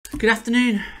Good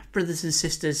afternoon, brothers and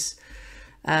sisters.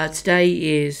 Today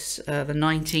is the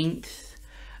 19th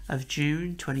of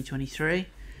June 2023.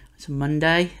 It's a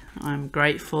Monday. I'm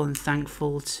grateful and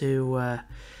thankful to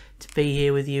be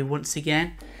here with you once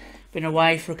again. Been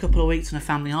away for a couple of weeks on a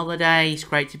family holiday. It's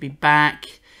great to be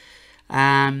back.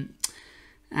 And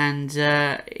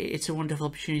it's a wonderful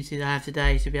opportunity that I have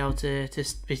today to be able to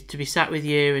be sat with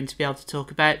you and to be able to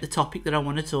talk about the topic that I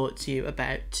want to talk to you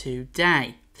about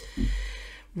today.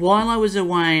 While I was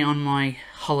away on my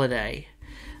holiday,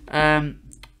 I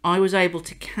was able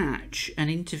to catch an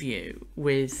interview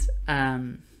with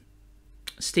Steven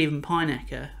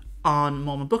Pynakker on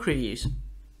Mormon Book Reviews,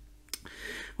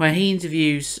 where he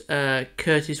interviews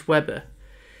Curtis Weber,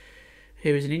 who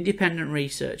is an independent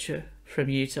researcher from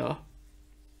Utah,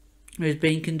 who has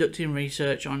been conducting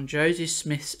research on Joseph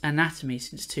Smith's anatomy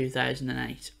since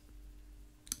 2008.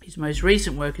 His most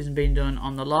recent work has been done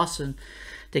on the Larson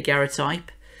daguerreotype,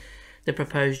 the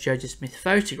proposed Joseph Smith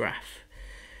photograph,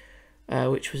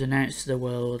 which was announced to the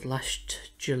world last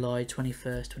July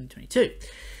 21st, 2022.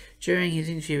 During his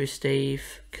interview with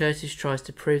Steve, Curtis tries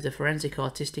to prove the forensic,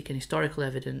 artistic and historical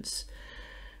evidence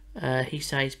he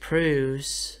says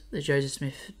proves the Joseph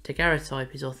Smith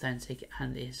daguerreotype is authentic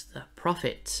and is the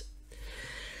prophet.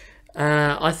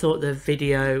 I thought the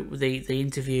video, the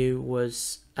interview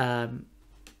was probably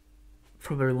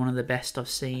one of the best I've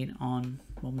seen on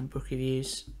Mormon Book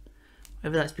Reviews.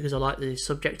 Whether that's because I like the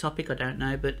subject topic, I don't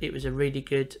know, but it was a really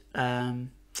good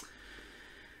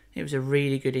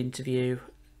interview.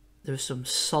 There was some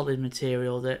solid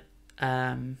material that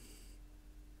came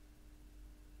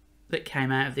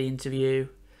out of the interview,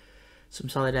 some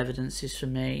solid evidences for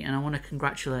me, and I want to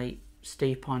congratulate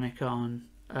Steve Pynakker on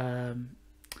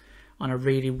a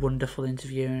really wonderful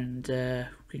interview, and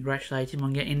congratulate him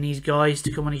on getting these guys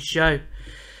to come on his show.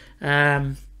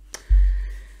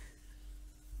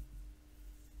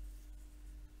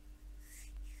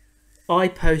 I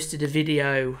posted a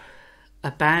video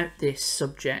about this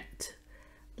subject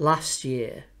last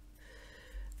year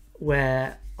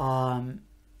where I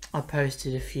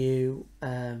posted a few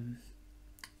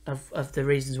of the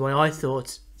reasons why I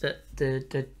thought that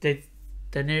the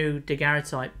new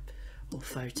daguerreotype or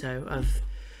photo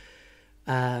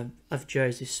of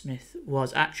Joseph Smith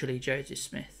was actually Joseph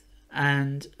Smith,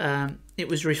 and it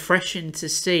was refreshing to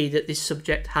see that this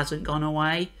subject hasn't gone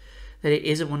away, that it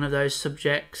isn't one of those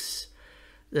subjects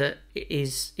that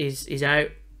is out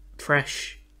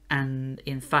fresh and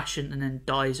in fashion and then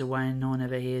dies away and no one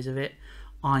ever hears of it.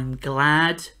 I'm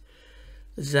glad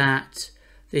that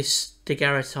this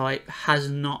daguerreotype has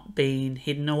not been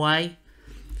hidden away.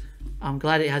 I'm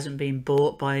glad it hasn't been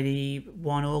bought by any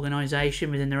one organisation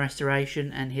within the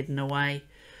restoration and hidden away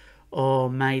or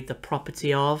made the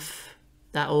property of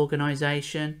that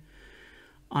organisation.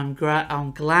 I'm glad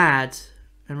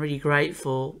and really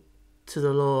grateful to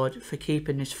the Lord for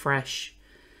keeping this fresh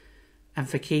and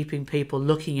for keeping people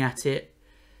looking at it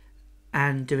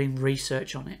and doing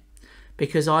research on it,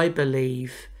 because I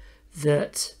believe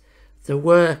that the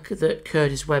work that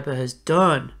Curtis Weber has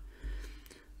done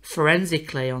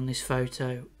forensically on this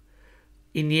photo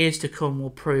in years to come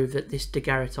will prove that this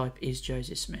daguerreotype is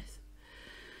Joseph Smith.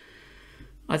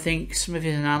 I think some of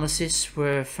his analysis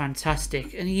were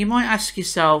fantastic, and you might ask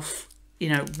yourself, you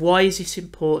know, why is this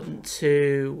important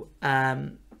to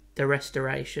the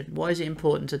restoration? Why is it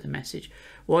important to the message?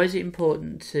 Why is it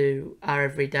important to our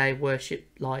everyday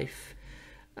worship life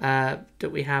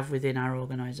that we have within our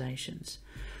organisations?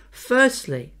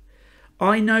 Firstly,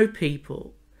 I know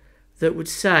people that would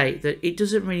say that it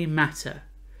doesn't really matter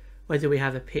whether we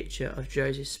have a picture of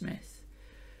Joseph Smith.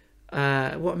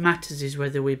 What matters is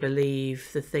whether we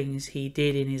believe the things he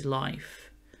did in his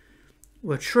life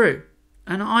were true.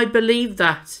 And I believe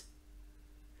that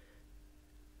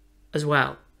as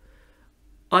well.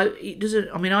 I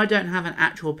don't have an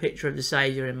actual picture of the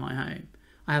Saviour in my home.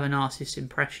 I have an artist's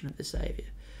impression of the Saviour.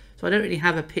 So I don't really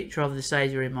have a picture of the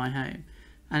Saviour in my home.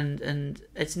 And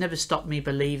it's never stopped me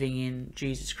believing in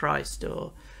Jesus Christ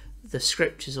or the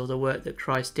scriptures or the work that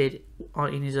Christ did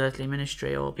in his earthly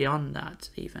ministry or beyond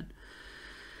that even.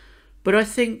 But I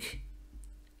think,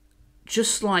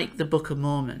 just like the Book of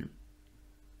Mormon,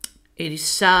 it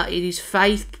is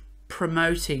faith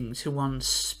promoting to one's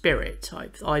spirit,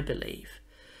 I believe,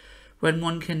 when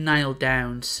one can nail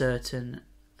down certain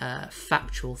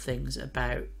factual things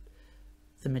about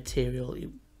the material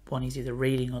one is either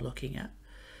reading or looking at.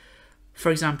 For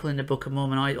example, in the Book of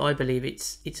Mormon, I believe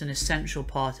it's an essential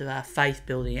part of our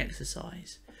faith-building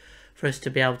exercise for us to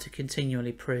be able to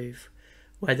continually prove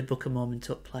where the Book of Mormon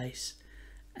took place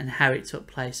and how it took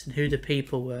place and who the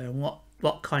people were and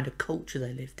what kind of culture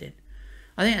they lived in.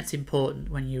 I think that's important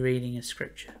when you're reading a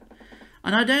scripture.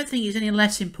 And I don't think it's any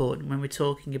less important when we're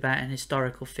talking about an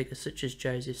historical figure such as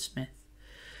Joseph Smith.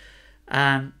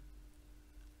 I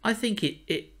think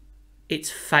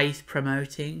it's faith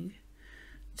promoting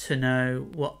to know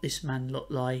what this man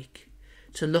looked like,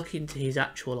 to look into his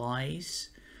actual eyes,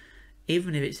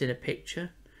 even if it's in a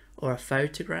picture or a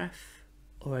photograph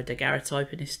or a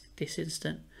daguerreotype in this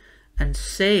instant, and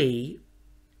see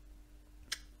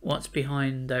what's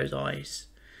behind those eyes,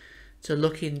 to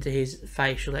look into his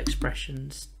facial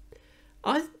expressions.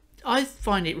 I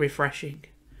find it refreshing.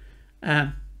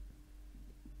 There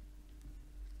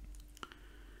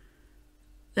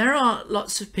are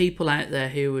lots of people out there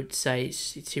who would say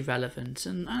it's irrelevant,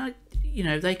 and you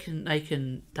know, they can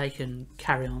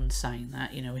carry on saying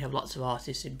that. You know, we have lots of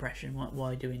artists' impression.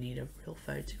 Why do we need a real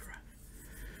photograph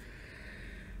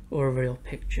or a real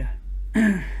picture?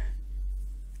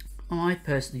 I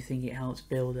personally think it helps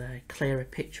build a clearer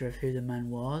picture of who the man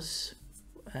was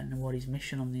and what his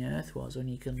mission on the earth was when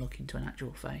you can look into an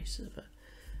actual face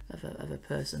of a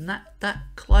person that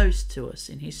close to us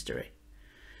in history.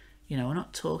 You know, we're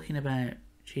not talking about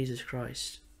Jesus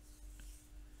Christ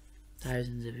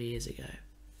thousands of years ago,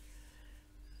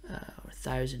 or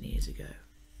 1,000 years ago,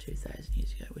 2,000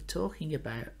 years ago. We're talking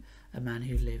about a man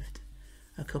who lived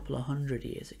a couple of 100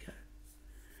 years ago,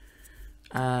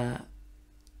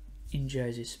 in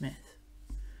Joseph Smith,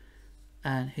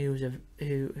 and who was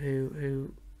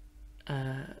who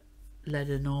led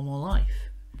a normal life,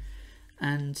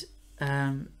 and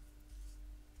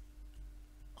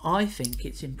I think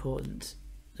it's important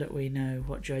that we know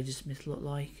what Joseph Smith looked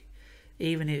like,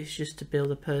 even if it's just to build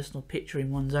a personal picture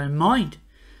in one's own mind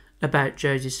about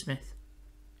Joseph Smith.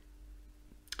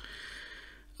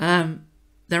 There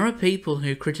are people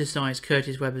who criticise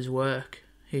Curtis Weber's work,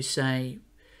 who say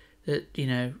that, you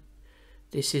know,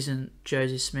 this isn't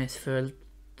Joseph Smith for,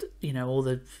 you know, all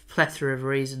the plethora of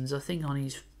reasons. I think on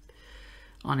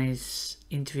his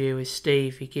interview with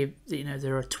Steve, he gave, you know,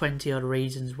 there are 20 odd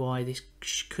reasons why this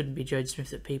couldn't be Joseph Smith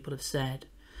that people have said.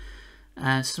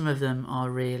 Some of them are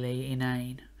really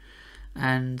inane,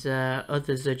 and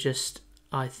others are just,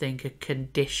 I think, a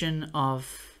condition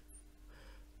of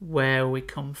where we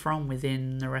come from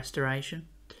within the Restoration.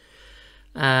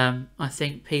 I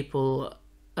think people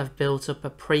have built up a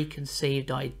preconceived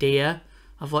idea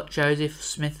of what Joseph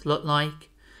Smith looked like,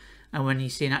 and when you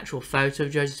see an actual photo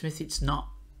of Joseph Smith, it's not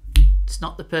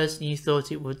the person you thought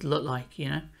it would look like, you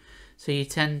know. So you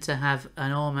tend to have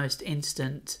an almost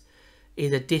instant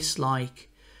either dislike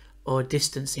or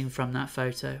distancing from that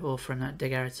photo or from that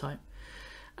daguerreotype.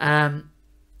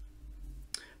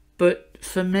 But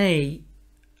for me,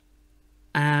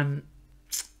 as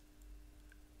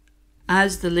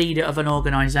the leader of an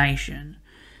organisation,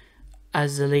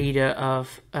 as the leader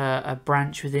of a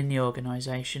branch within the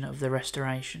organisation of the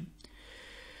Restoration,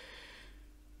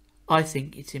 I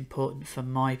think it's important for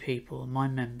my people, my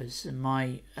members and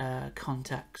my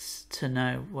contacts to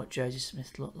know what Joseph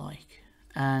Smith looked like.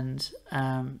 And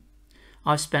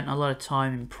I've spent a lot of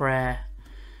time in prayer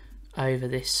over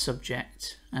this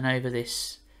subject and over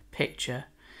this picture,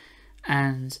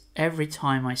 and every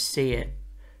time I see it,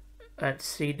 I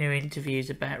see new interviews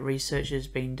about researchers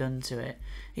being done to it,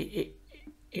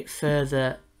 it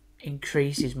further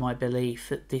increases my belief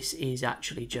that this is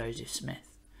actually Joseph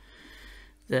Smith,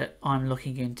 that I'm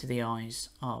looking into the eyes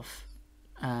of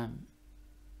an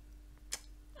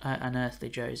earthly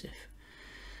Joseph.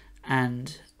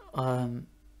 And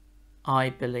I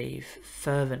believe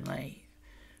fervently,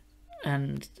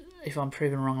 and if I'm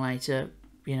proven wrong later,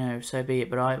 you know, so be it,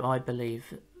 but I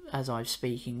believe, as I'm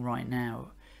speaking right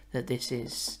now, that this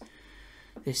is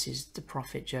the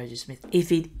prophet Joseph Smith.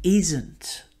 If it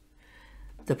isn't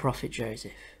the prophet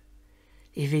Joseph,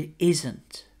 if it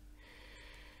isn't,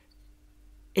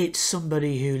 it's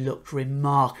somebody who looked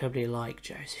remarkably like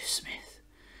Joseph Smith.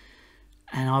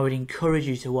 And I would encourage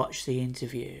you to watch the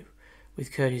interview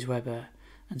with Curtis Weber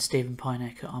and Stephen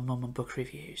Pynecker on Mum and Book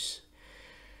Reviews,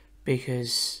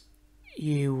 because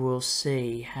you will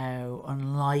see how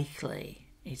unlikely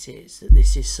it is that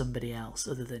this is somebody else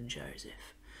other than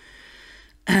Joseph.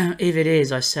 If it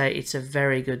is, I say it's a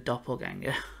very good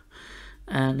doppelganger,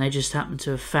 and they just happen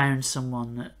to have found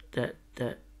someone that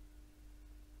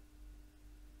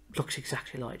looks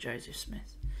exactly like Joseph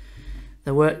Smith.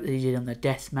 The work that he did on the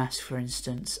death mask, for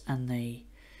instance, and the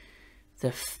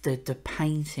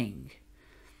painting,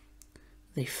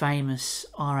 the famous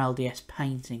RLDS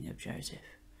painting of Joseph,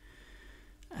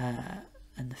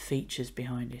 and the features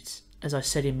behind it, as I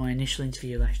said in my initial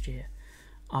interview last year,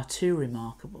 are too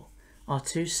remarkable, are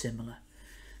too similar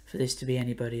for this to be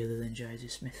anybody other than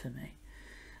Joseph Smith for me.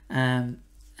 And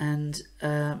And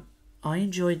I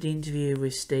enjoyed the interview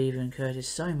with Steve and Curtis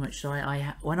so much. So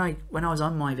when I was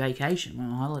on my vacation,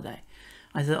 on holiday,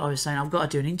 I thought I was saying I've got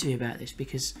to do an interview about this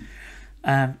because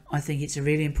I think it's a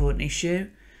really important issue.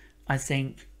 I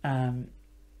think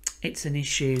it's an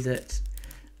issue that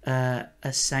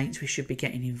as saints we should be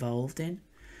getting involved in.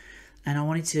 And I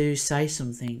wanted to say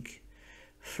something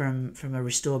from a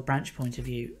Restored Branch point of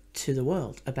view to the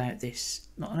world about this,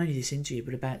 not only this interview,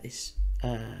 but about this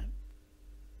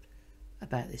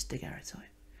daguerreotype.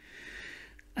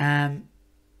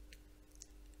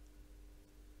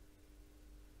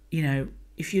 You know,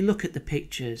 if you look at the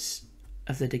pictures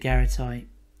of the daguerreotype,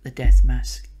 the death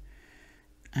mask,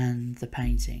 and the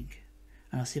painting,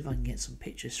 and I'll see if I can get some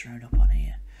pictures thrown up on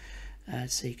here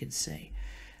so you can see.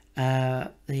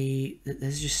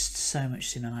 There's just so much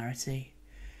similarity.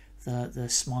 The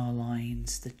smile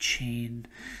lines, the chin,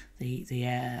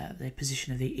 the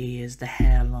position of the ears, the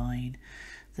hairline,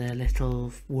 the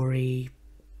little worry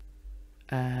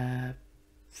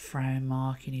frown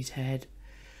mark in his head,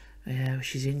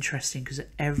 which is interesting because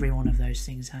every one of those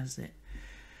things has it.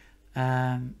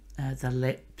 The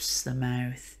lips, the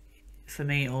mouth, for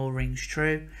me it all rings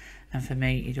true, and for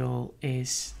me it all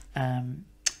is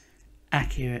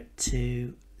accurate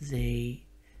to the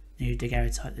new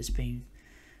daguerreotype that's been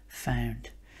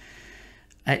found.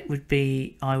 I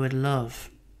would love,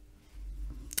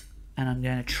 and I'm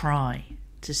going to try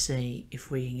to see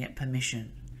if we can get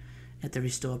permission at the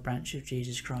Restored Branch of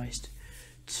Jesus Christ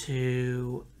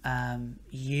to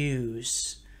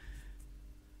use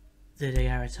the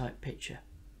daguerreotype picture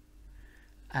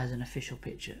as an official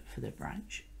picture for the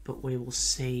branch, but we will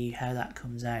see how that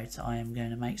comes out. I am going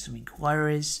to make some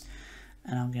inquiries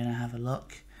and I'm going to have a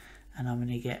look, and I'm going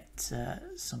to get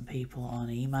some people on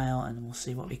email, and we'll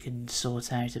see what we can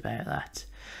sort out about that.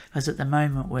 Because at the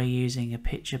moment we're using a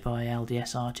picture by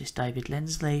LDS artist David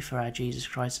Lindsley for our Jesus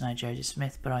Christ and our Joseph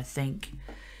Smith, but I think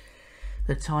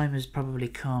the time has probably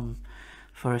come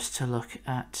for us to look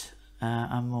at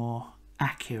a more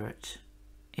accurate,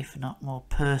 if not more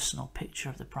personal, picture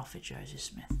of the prophet Joseph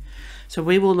Smith. So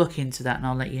we will look into that, and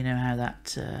I'll let you know how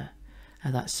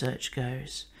that search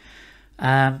goes.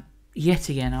 Yet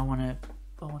again, I want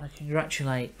to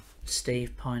congratulate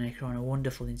Steve Pineacre on a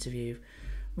wonderful interview.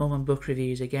 Mormon Book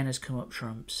Reviews again has come up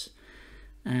trumps,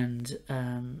 and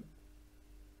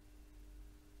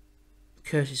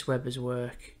Curtis Weber's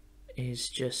work is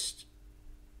just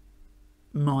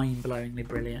mind-blowingly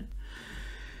brilliant.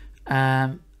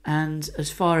 And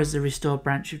as far as the Restored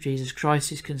Branch of Jesus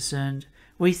Christ is concerned,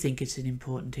 we think it's an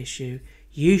important issue.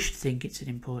 You should think it's an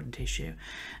important issue.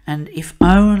 And if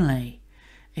only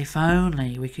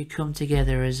we could come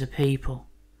together as a people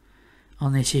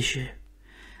on this issue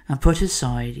and put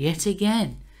aside, yet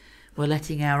again, we're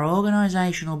letting our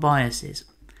organisational biases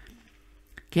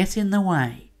get in the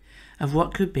way of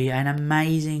what could be an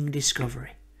amazing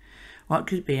discovery. What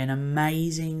could be an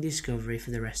amazing discovery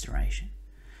for the Restoration.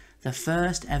 The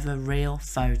first ever real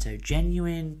photo,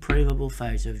 genuine, provable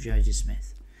photo of Joseph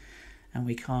Smith. And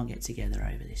we can't get together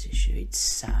over this issue. It's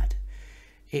sad.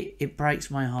 It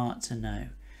breaks my heart to know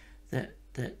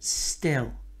that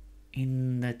still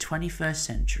in the 21st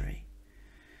century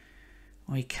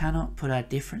we cannot put our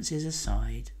differences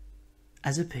aside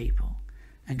as a people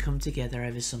and come together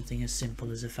over something as simple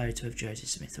as a photo of Joseph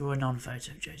Smith or a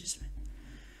non-photo of Joseph Smith.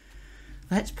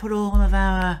 Let's put all of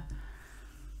our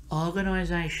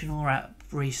organisational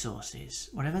resources,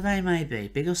 whatever they may be,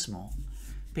 big or small,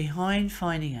 behind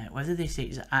finding out whether this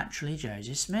is actually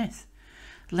Joseph Smith.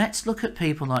 Let's look at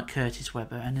people like Curtis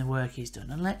Weber and the work he's done,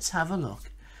 and let's have a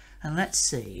look and let's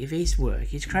see if his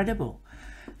work is credible.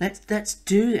 Let's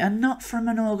do it, and not from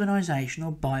an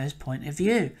organisational bias point of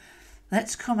view.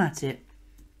 Let's come at it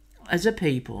as a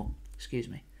people,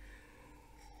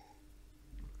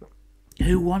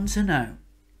 who want to know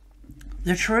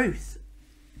the truth.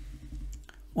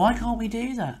 Why can't we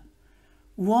do that?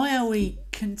 Why are we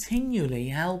continually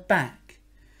held back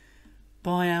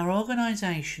by our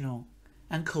organisational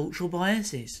and cultural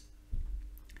biases?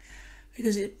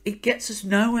 Because it gets us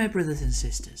nowhere, brothers and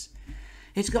sisters.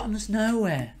 It's gotten us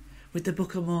nowhere with the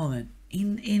Book of Mormon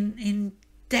in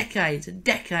decades and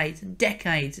decades and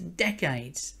decades and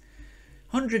decades.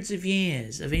 Hundreds of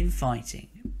years of infighting.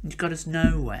 It's got us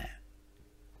nowhere.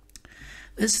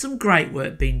 There's some great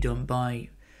work being done by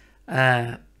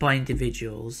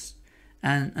individuals,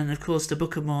 and of course the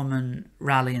Book of Mormon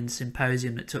rally and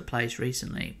symposium that took place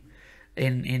recently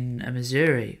in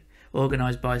Missouri,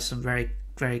 organised by some very,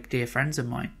 very dear friends of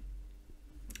mine,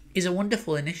 is a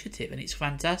wonderful initiative, and it's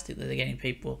fantastic that they're getting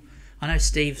people. I know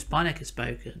Steve Pineacre has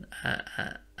spoken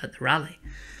at the rally,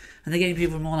 And they're getting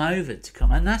people from all over to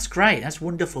come, and that's great. That's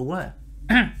wonderful work.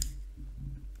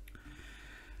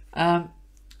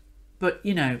 But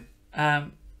you know, I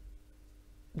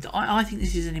think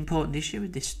this is an important issue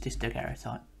with this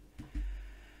daguerreotype.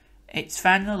 It's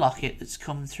found in a locket that's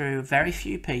come through very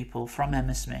few people from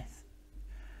Emma Smith.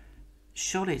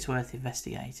 Surely it's worth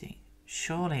investigating.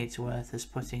 Surely it's worth us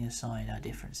putting aside our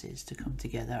differences to come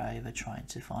together over trying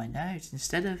to find out,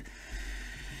 instead of,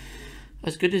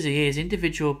 as good as he is,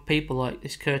 individual people like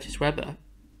this Curtis Weber.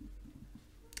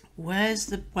 Where's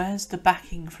the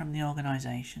backing from the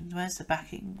organisations? Where's the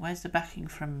backing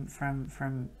from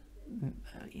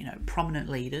you know, prominent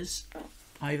leaders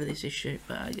over this issue?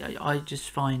 But I just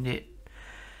find it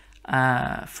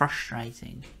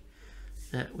frustrating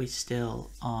that we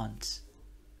still aren't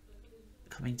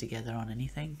coming together on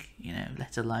anything, you know,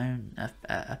 let alone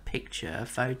a picture, a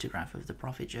photograph of the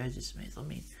Prophet Joseph Smith. I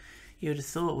mean, you would have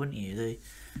thought, wouldn't you,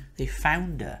 the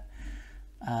founder,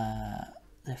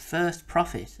 the first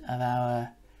prophet of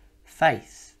our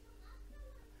faith,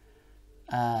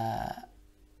 our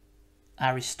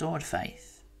restored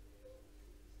faith,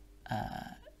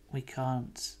 we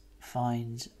can't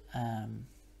find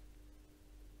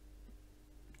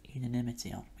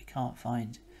unanimity on. We can't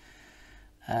find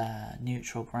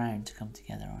neutral ground to come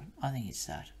together on. I think it's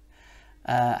sad.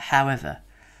 However,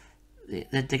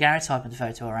 the daguerreotype and the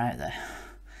photo are out there,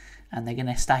 and they're going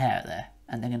to stay out there,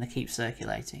 and they're going to keep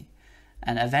circulating.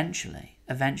 And eventually,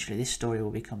 this story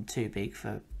will become too big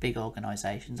for big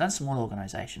organisations and small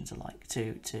organisations alike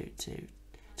to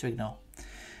ignore.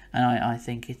 And I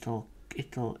think it'll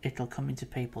come into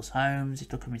people's homes.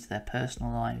 It'll come into their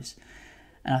personal lives,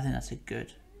 and I think that's a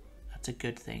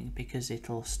good thing, because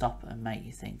it'll stop and make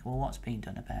you think, well, what's being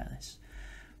done about this?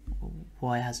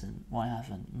 Why haven't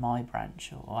my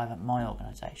branch or why haven't my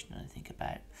organisation done anything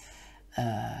about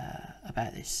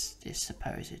this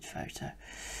supposed photo?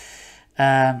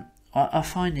 I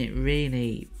find it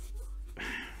really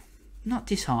not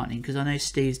disheartening, because I know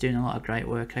Steve's doing a lot of great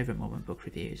work over at Mormon Book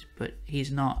Reviews, but he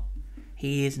is not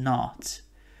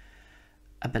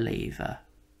a believer.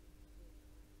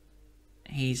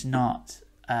 He's not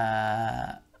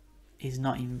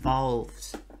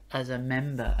involved as a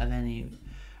member of any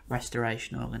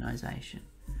restoration organisation,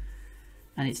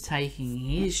 and it's taking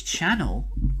his channel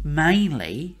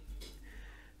mainly.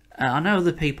 I know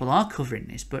other people are covering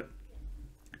this, but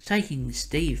taking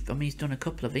Steve, I mean, he's done a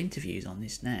couple of interviews on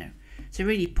this now to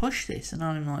really push this, and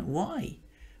I'm like, why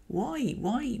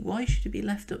should it be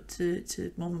left up to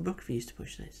Mormon Book Reviews to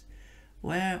push this?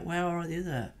 Where are the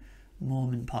other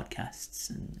Mormon podcasts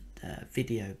and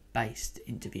video-based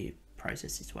interview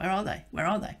processes? Where are they?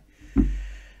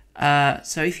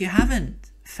 So if you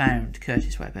haven't found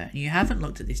Curtis Weber, and you haven't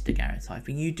looked at this daguerreotype,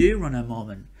 and you do run a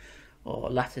Mormon or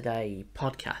Latter-day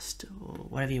podcast, or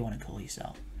whatever you want to call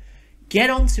yourself, get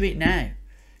onto it now,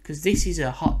 because this is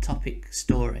a hot topic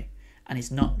story, and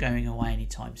it's not going away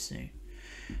anytime soon.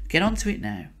 Get onto it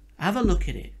now. Have a look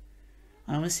at it.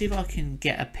 And I'm going to see if I can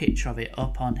get a picture of it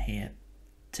up on here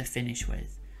to finish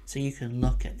with, so you can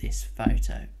look at this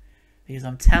photo, because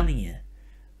I'm telling you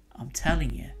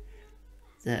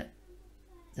that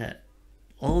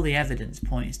all the evidence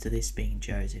points to this being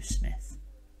Joseph Smith,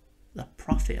 the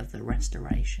prophet of the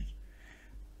restoration,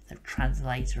 the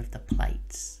translator of the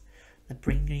plates, the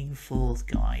bringing forth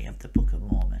guy of the Book of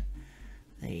Mormon,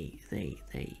 the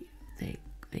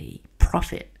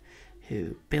prophet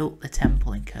who built the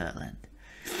temple in Kirtland,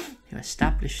 who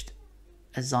established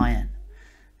a Zion,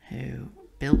 who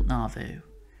built Nauvoo,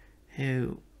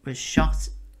 who was shot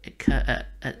at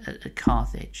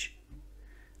Carthage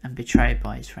and betrayed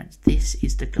by his friends. This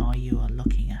is the guy you are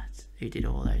looking at, who did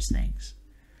all those things.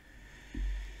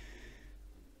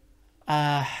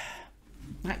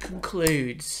 That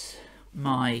concludes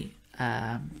my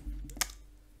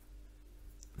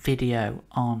video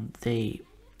on the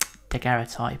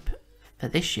daguerreotype for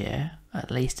this year,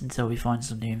 at least until we find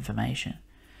some new information.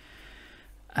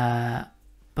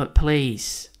 But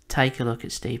please take a look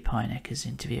at Steve Pinecker's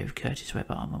interview with Curtis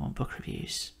Weber on Mormon Book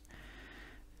Reviews.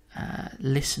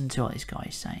 Listen to what this guy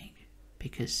is saying,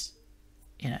 because,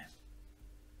 you know,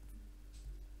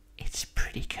 it's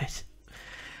pretty good.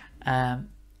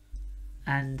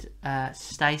 And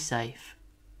stay safe,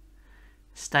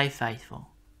 stay faithful,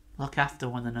 look after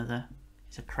one another.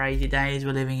 It's a crazy days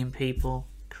we're living in, people.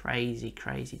 Crazy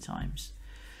times.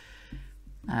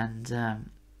 And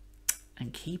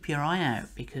keep your eye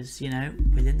out, because, you know,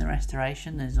 within the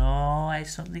restoration there's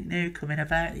always something new coming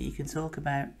about that you can talk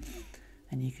about,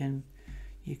 and you can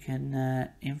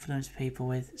influence people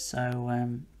with. So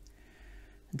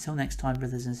until next time,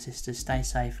 brothers and sisters, stay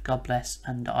safe, God bless,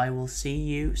 and I will see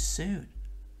you soon.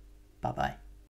 Bye-bye.